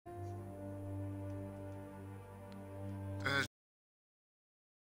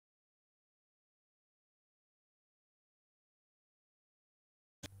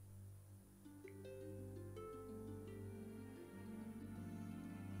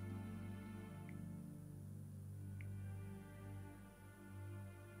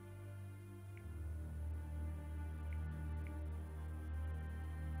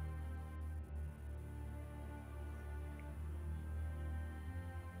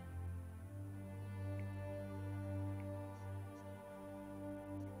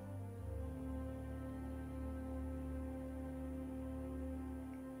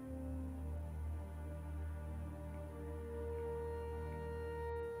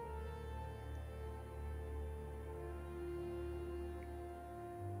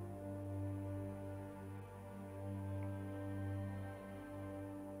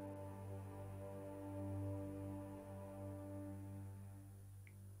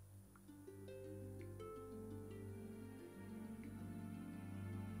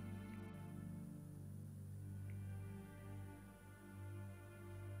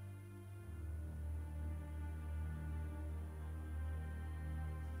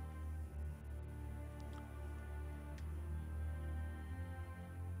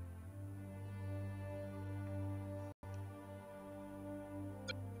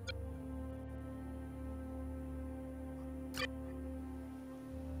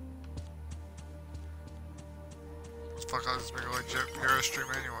Fuck, I'll just make a legit pyrrha stream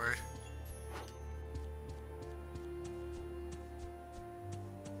anyway.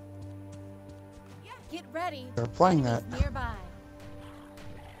 Get ready. They're playing that. Nearby.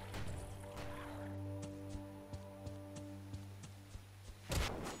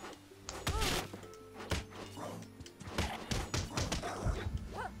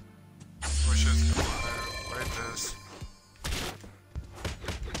 Wish it's going there. Wait this.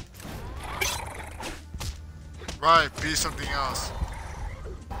 Right, be something else.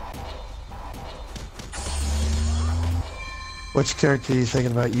 Which character are you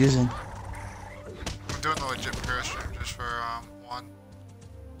thinking about using? I'm doing the legit pyrrha stream just for one.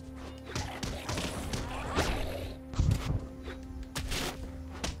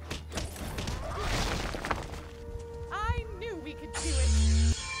 I knew we could do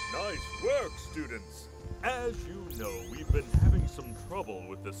it. Nice work, students. As you know, we've been having some trouble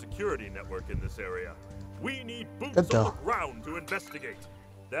with the security network in this area. We need boots Good on though. the ground to investigate.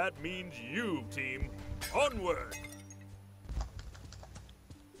 That means you, team. Onward!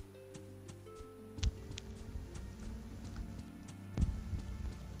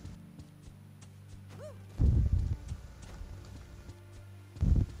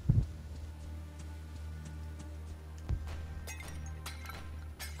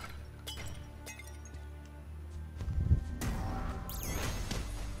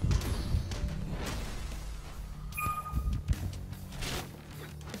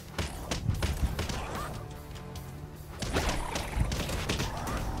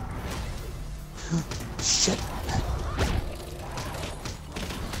 Shit.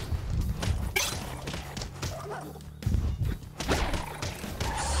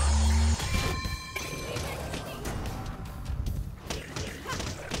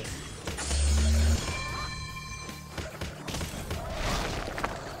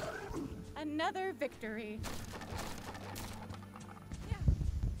 Another victory.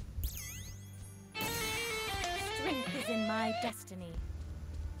 Strength is in my destiny.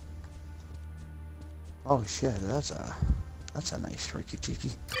 Oh shit, that's a nice Ricky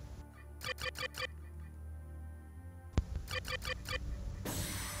Tiki.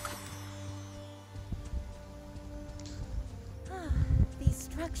 These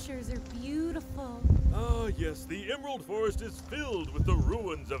structures are beautiful. Ah, yes, the Emerald Forest is filled with the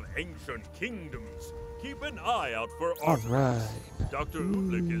ruins of ancient kingdoms. Keep an eye out for artifacts. Alright. Dr.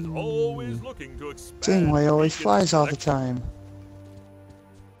 Ooblik is always looking to expand. Janeway the always beacon's flies all the collection. time.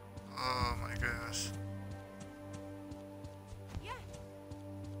 Oh my goodness.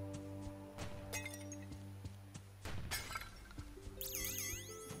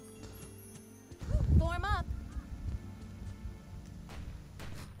 Form up.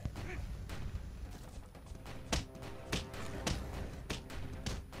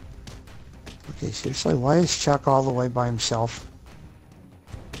 Okay, seriously, why is Chuck all the way by himself?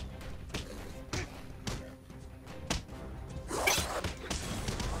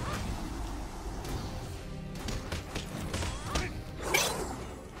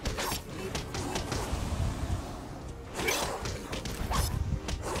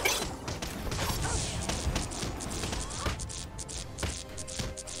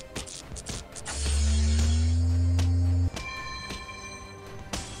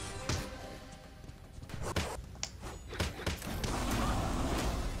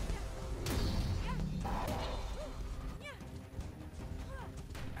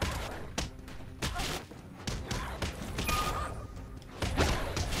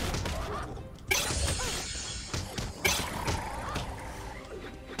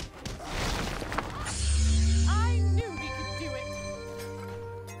 I knew we could do it.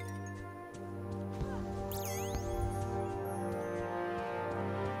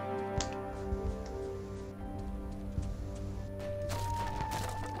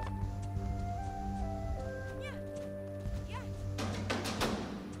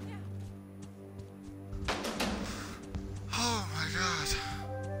 Oh my god.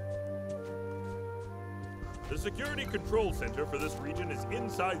 The security control center for this region is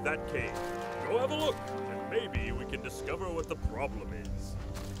inside that cave. Go have a look, and maybe we can discover what the problem is.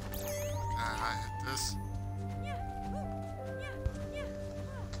 Can I hit this?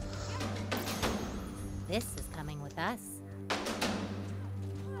 This is coming with us.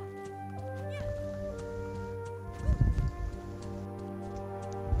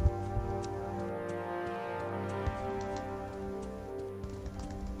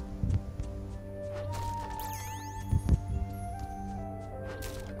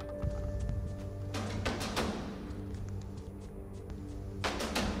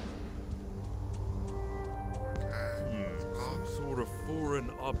 over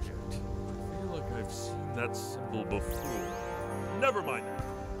an object. I feel like I've seen that symbol before. Never mind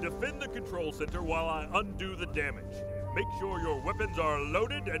that. Defend the control center while I undo the damage. Make sure your weapons are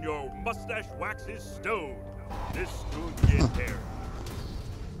loaded and your mustache wax is stowed. This could get hairy.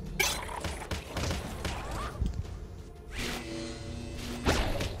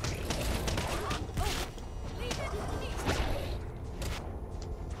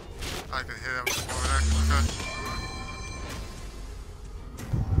 I can hit him over there. Okay.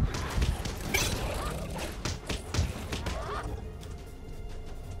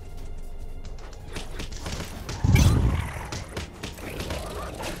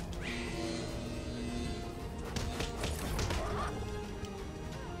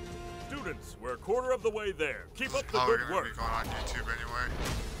 Students, we're a quarter of the way there. Keep up the Oh, we're good gonna work. be going on YouTube anyway.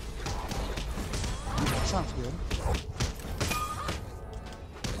 That sounds good.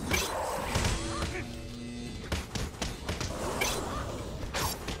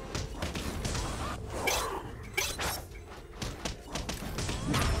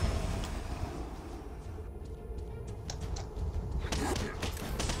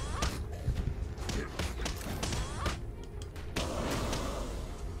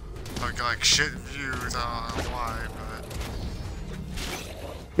 I got like shit views, I don't know why, but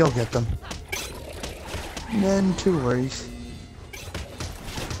You'll get them. None too worries.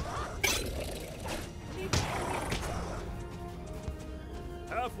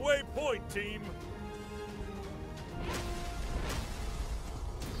 Halfway point, team.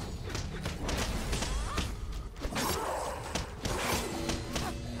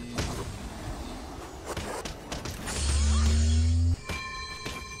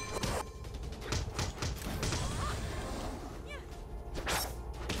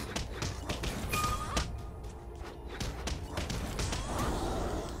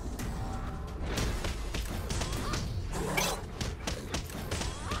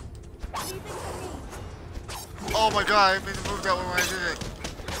 oh my god, I made to move that way when I did it.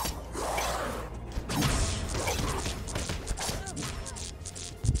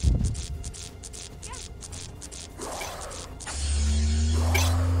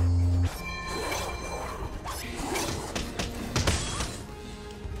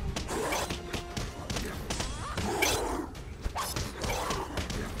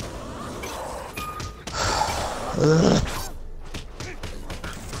 Ugh.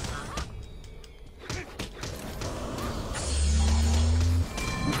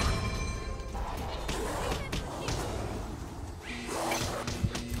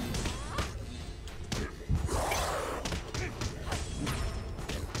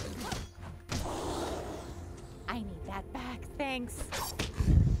 I need that back, thanks.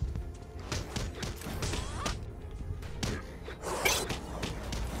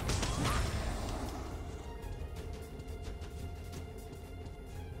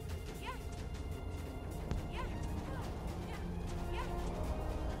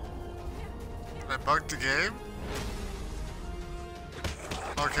 I bugged the game?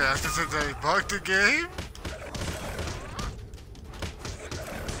 Okay, I said they bugged the game?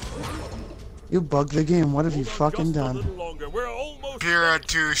 You bugged the game. What have you Hold on fucking just a done? little longer. We're almost Pyrrha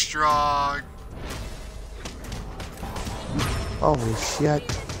too strong. Holy shit.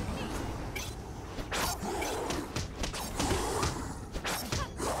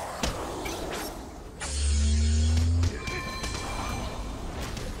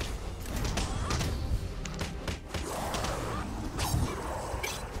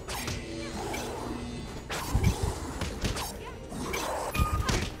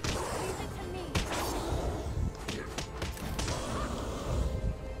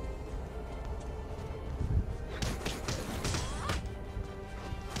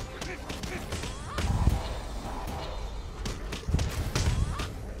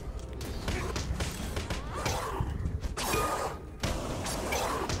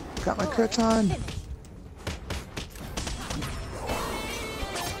 Got my crits on.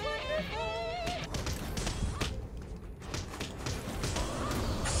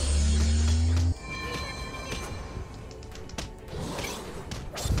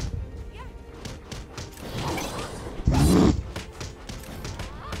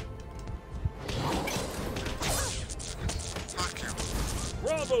 Fuck you.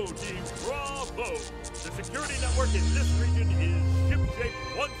 Bravo, team, bravo! The security network in this region is ship-shape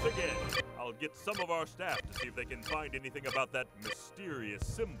once again. I'll get some of our staff to see if they can find anything about that mysterious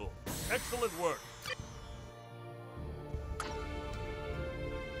symbol. Excellent work.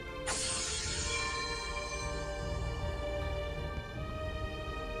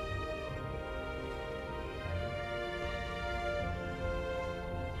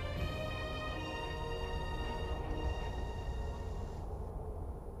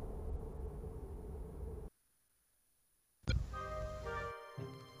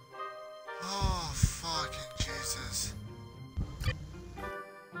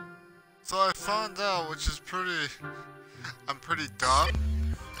 I found out, which is I'm pretty dumb.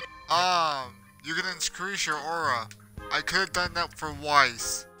 You can increase your aura. I could have done that for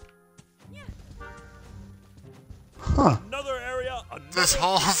Weiss. Huh. Another area, This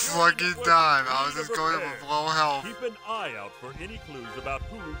whole fucking time, I was just going with low health. Keep an eye out for any clues about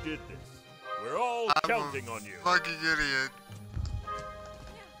who did this. We're all counting on you. Fucking idiot.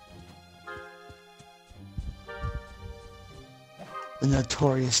 The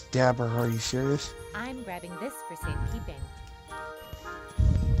notorious dabber, are you serious? I'm grabbing this for safekeeping.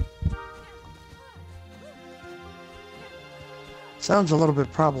 Sounds a little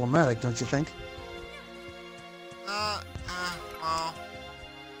bit problematic, don't you think? Well.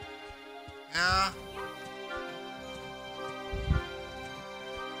 Yeah.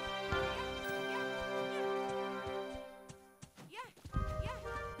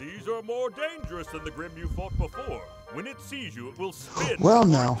 These are more dangerous than the Grim you fought before. When it sees you, it will spin Well,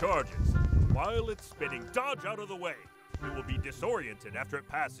 before now. it charges. While it's spinning, dodge out of the way. You will be disoriented after it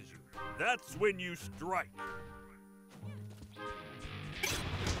passes you. That's when you strike.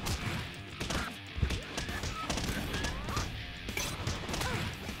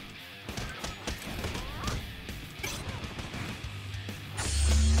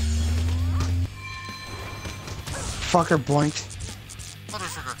 Fucker blinked.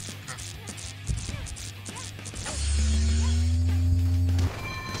 Motherfucker. Okay.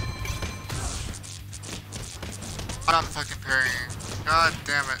 I'm not fucking parrying. God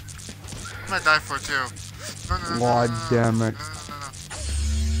damn it. I'm gonna die for it too. No. God damn it.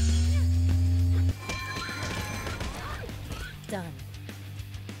 No. Done.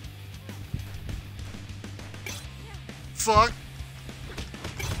 Fuck.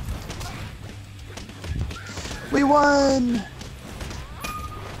 We won!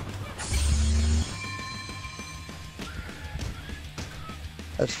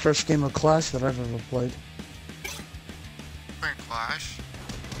 That's the first game of Clash that I've ever played. Playing Clash?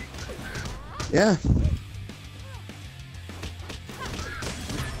 Yeah.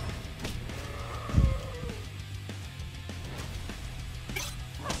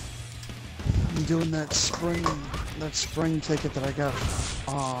 I'm doing that spring ticket that I got.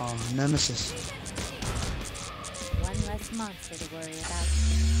 Nemesis. One less monster to worry about.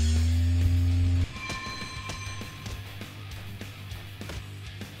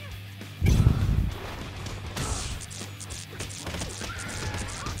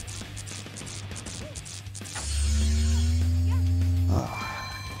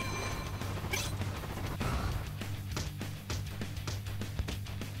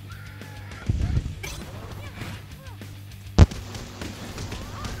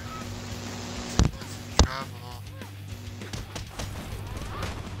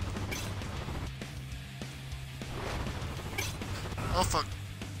 Oh fuck.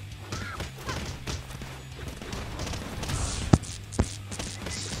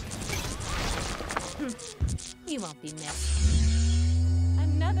 You won't be missed.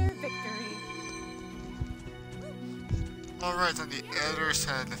 Another victory. Alright, on the other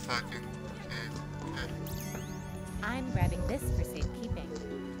side of the fucking cave. Okay. I'm grabbing this for safekeeping.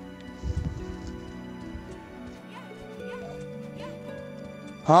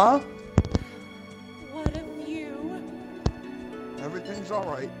 Huh? What a view. Everything's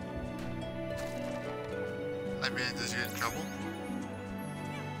alright. I mean, did you get in trouble?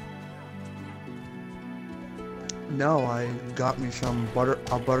 No, I got me some a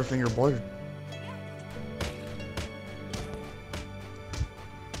Butterfinger Blizzard.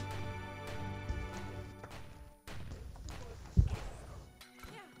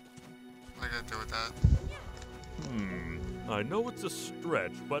 What am I gonna do with that? I know it's a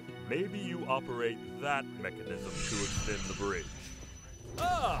stretch, but maybe you operate that mechanism to extend the bridge.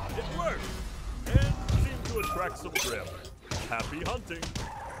 Ah, it worked! And seemed to attract some Grim. Happy hunting!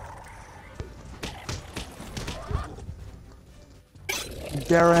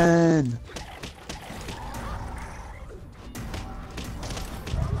 Darren!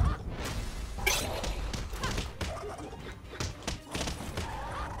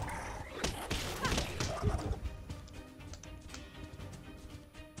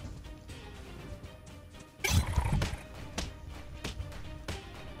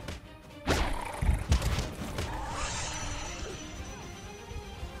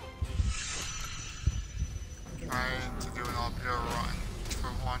 Trying to do an uphill run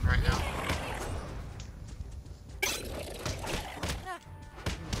for one right now.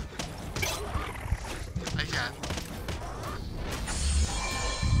 I can.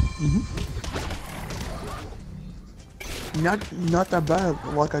 Not that bad,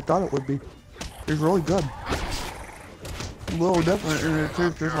 like I thought it would be. It's really good. A little different, and it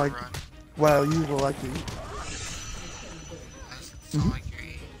tastes just like Well, you will like to eat. That's all like you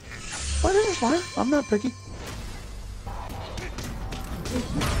eat. But it is fine. I'm not picky.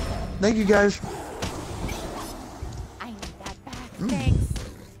 Thank you, guys. I need that back. Thanks.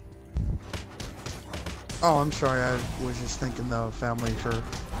 Oh, I'm sorry. I was just thanking the family for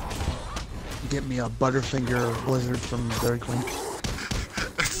getting me a Butterfinger Blizzard from Dairy Queen.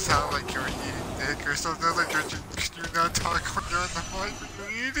 It sounded like you were eating dick or something. Like could you not talk when you're on the mic when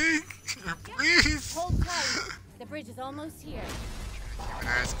you're eating? Please. Hold tight. The bridge is almost here. Keep it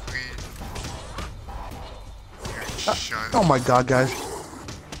as clean. Shut Oh my god, guys.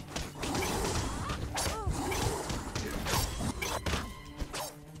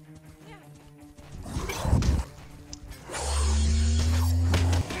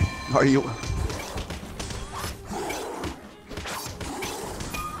 Are you...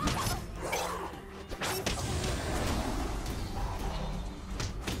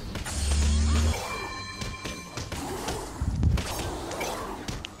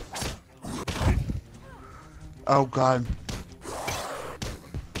 Oh god.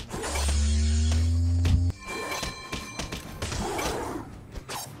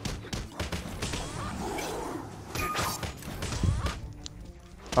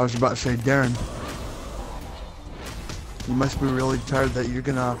 I was about to say, Darren, you must be really tired that you're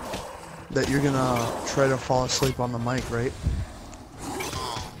gonna try to fall asleep on the mic, right?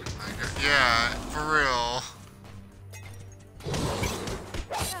 Oh my god. Yeah, for real.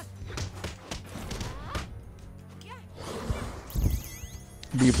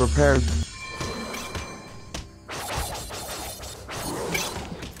 Be prepared.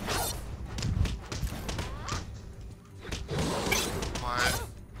 What?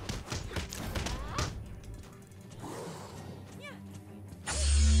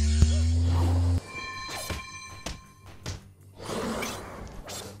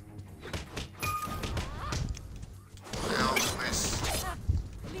 Well, nice.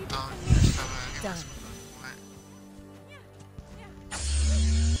 Oh, just Done. what?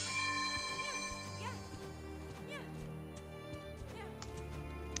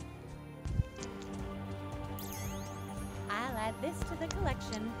 I'll add this to the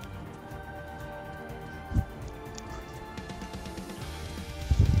collection.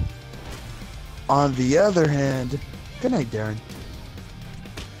 On the other hand, good night, Darren.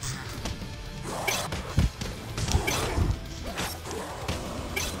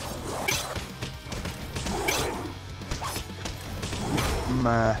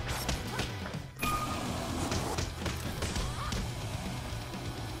 Meh.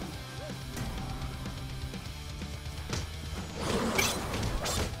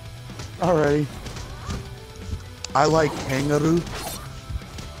 Alrighty. I like kangaroo.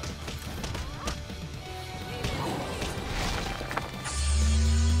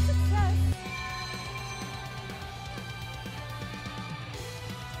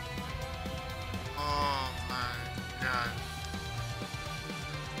 Oh my god.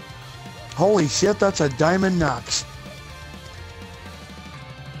 Holy shit, that's a diamond Knox.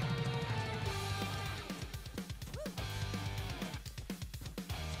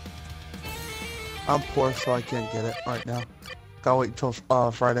 I'm poor, so I can't get it right now. Gotta wait until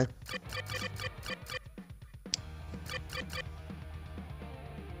Friday. God,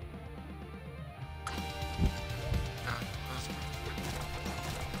 those-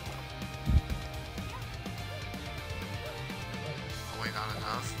 Oh wait, not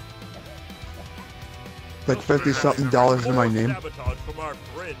enough. Like $50-something in my name. Sabotage from our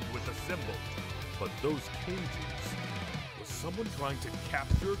friend with the symbol. But those cages. Was someone trying to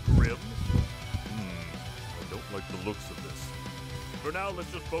capture Grimm? I don't like the looks of this. For now,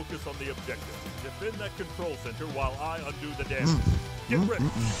 let's just focus on the objective. Defend that control center while I undo the damage. Get ready.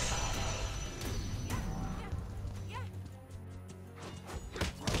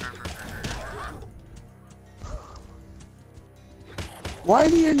 Why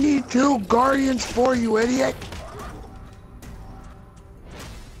do you need 2 guardians for, you idiot?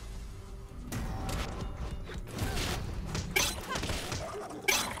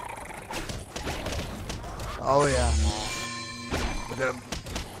 Oh yeah.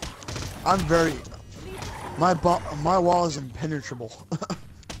 I'm very... My wall is impenetrable.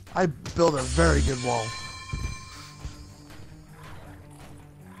 I build a very good wall.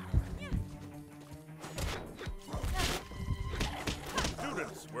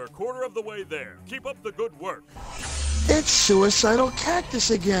 Students, we're a quarter of the way there. Keep up the good work. It's suicidal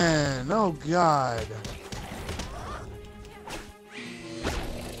cactus again. Oh god.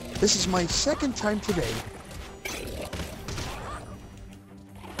 This is my second time today.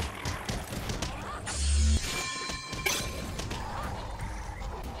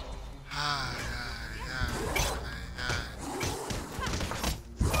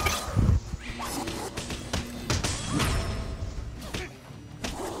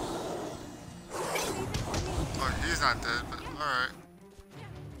 not dead, but alright.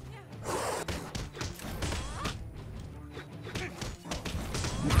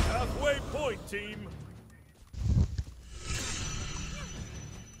 Halfway point, team.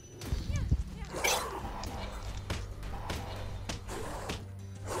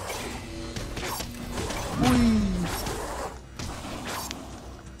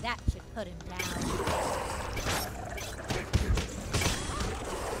 That should put him down.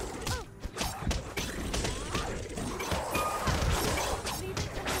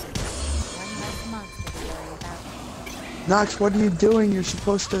 One less monster to worry about. Nox, what are you doing? You're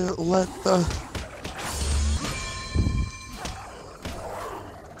supposed to let the...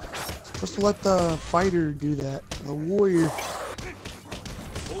 Supposed to let the fighter do that. The warrior.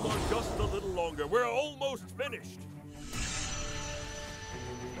 Hold on just a little longer. We're almost finished.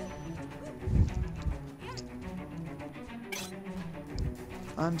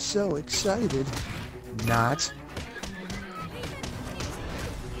 I'm so excited. Not.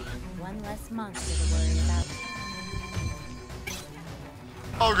 One less monster to worry about.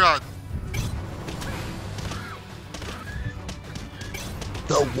 Oh god.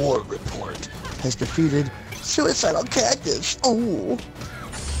 The war report has defeated suicidal cactus. Oh.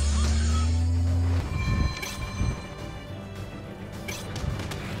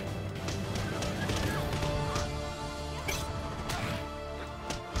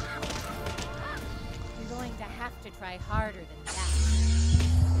 I'm going to have to try harder than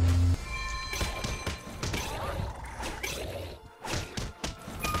that.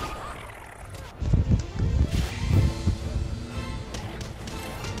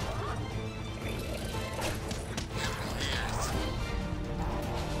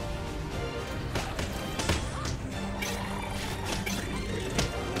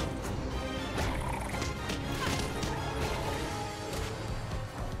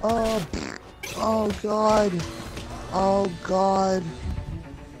 Oh. Oh god. Oh god.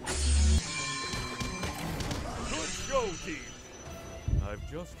 Good show, team.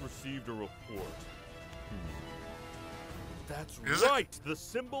 I've just received a report. That's Is it? right. The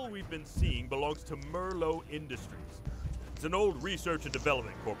symbol we've been seeing belongs to Merlot Industries. It's an old research and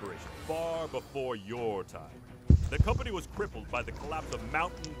development corporation, far before your time. The company was crippled by the collapse of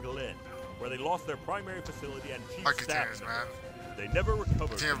Mountain Glen, where they lost their primary facility and chief Hard staff. containers, man. They never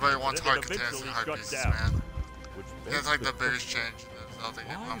recovered. I think everybody from it, wants and hard it containers and eventually hard shut pieces, down, man. which That's begs like the the biggest question, change in the Zelda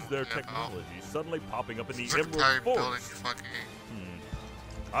game. why is their technology suddenly popping up in the It's like Emerald entire building Forest? fucking...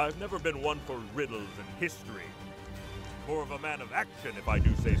 I've never been one for riddles and history. More of a man of action, if I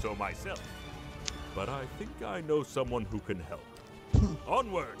do say so myself. But I think I know someone who can help.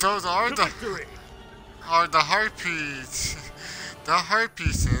 Onward Those are to the... victory! Are the heart piece. The heart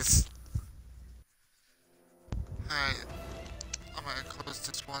pieces. Alright. I'm gonna close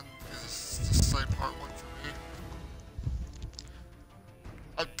this one because this is like part one for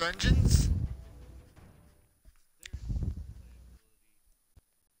me. Dungeons?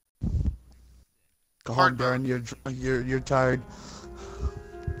 Go Hard home, mode. Darren. You're tired.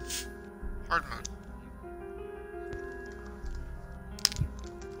 Hard mode.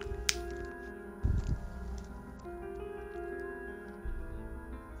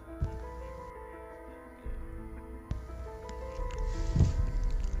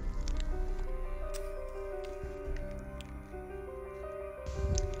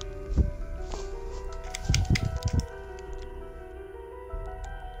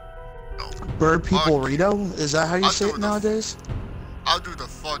 Bird people Fuck. Rito? Is that how you I'll say do it the- nowadays? I'll do the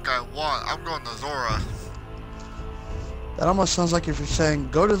fuck I want. I'm going to Zora. That almost sounds like if you're saying,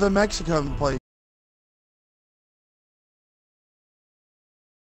 go to the Mexican place.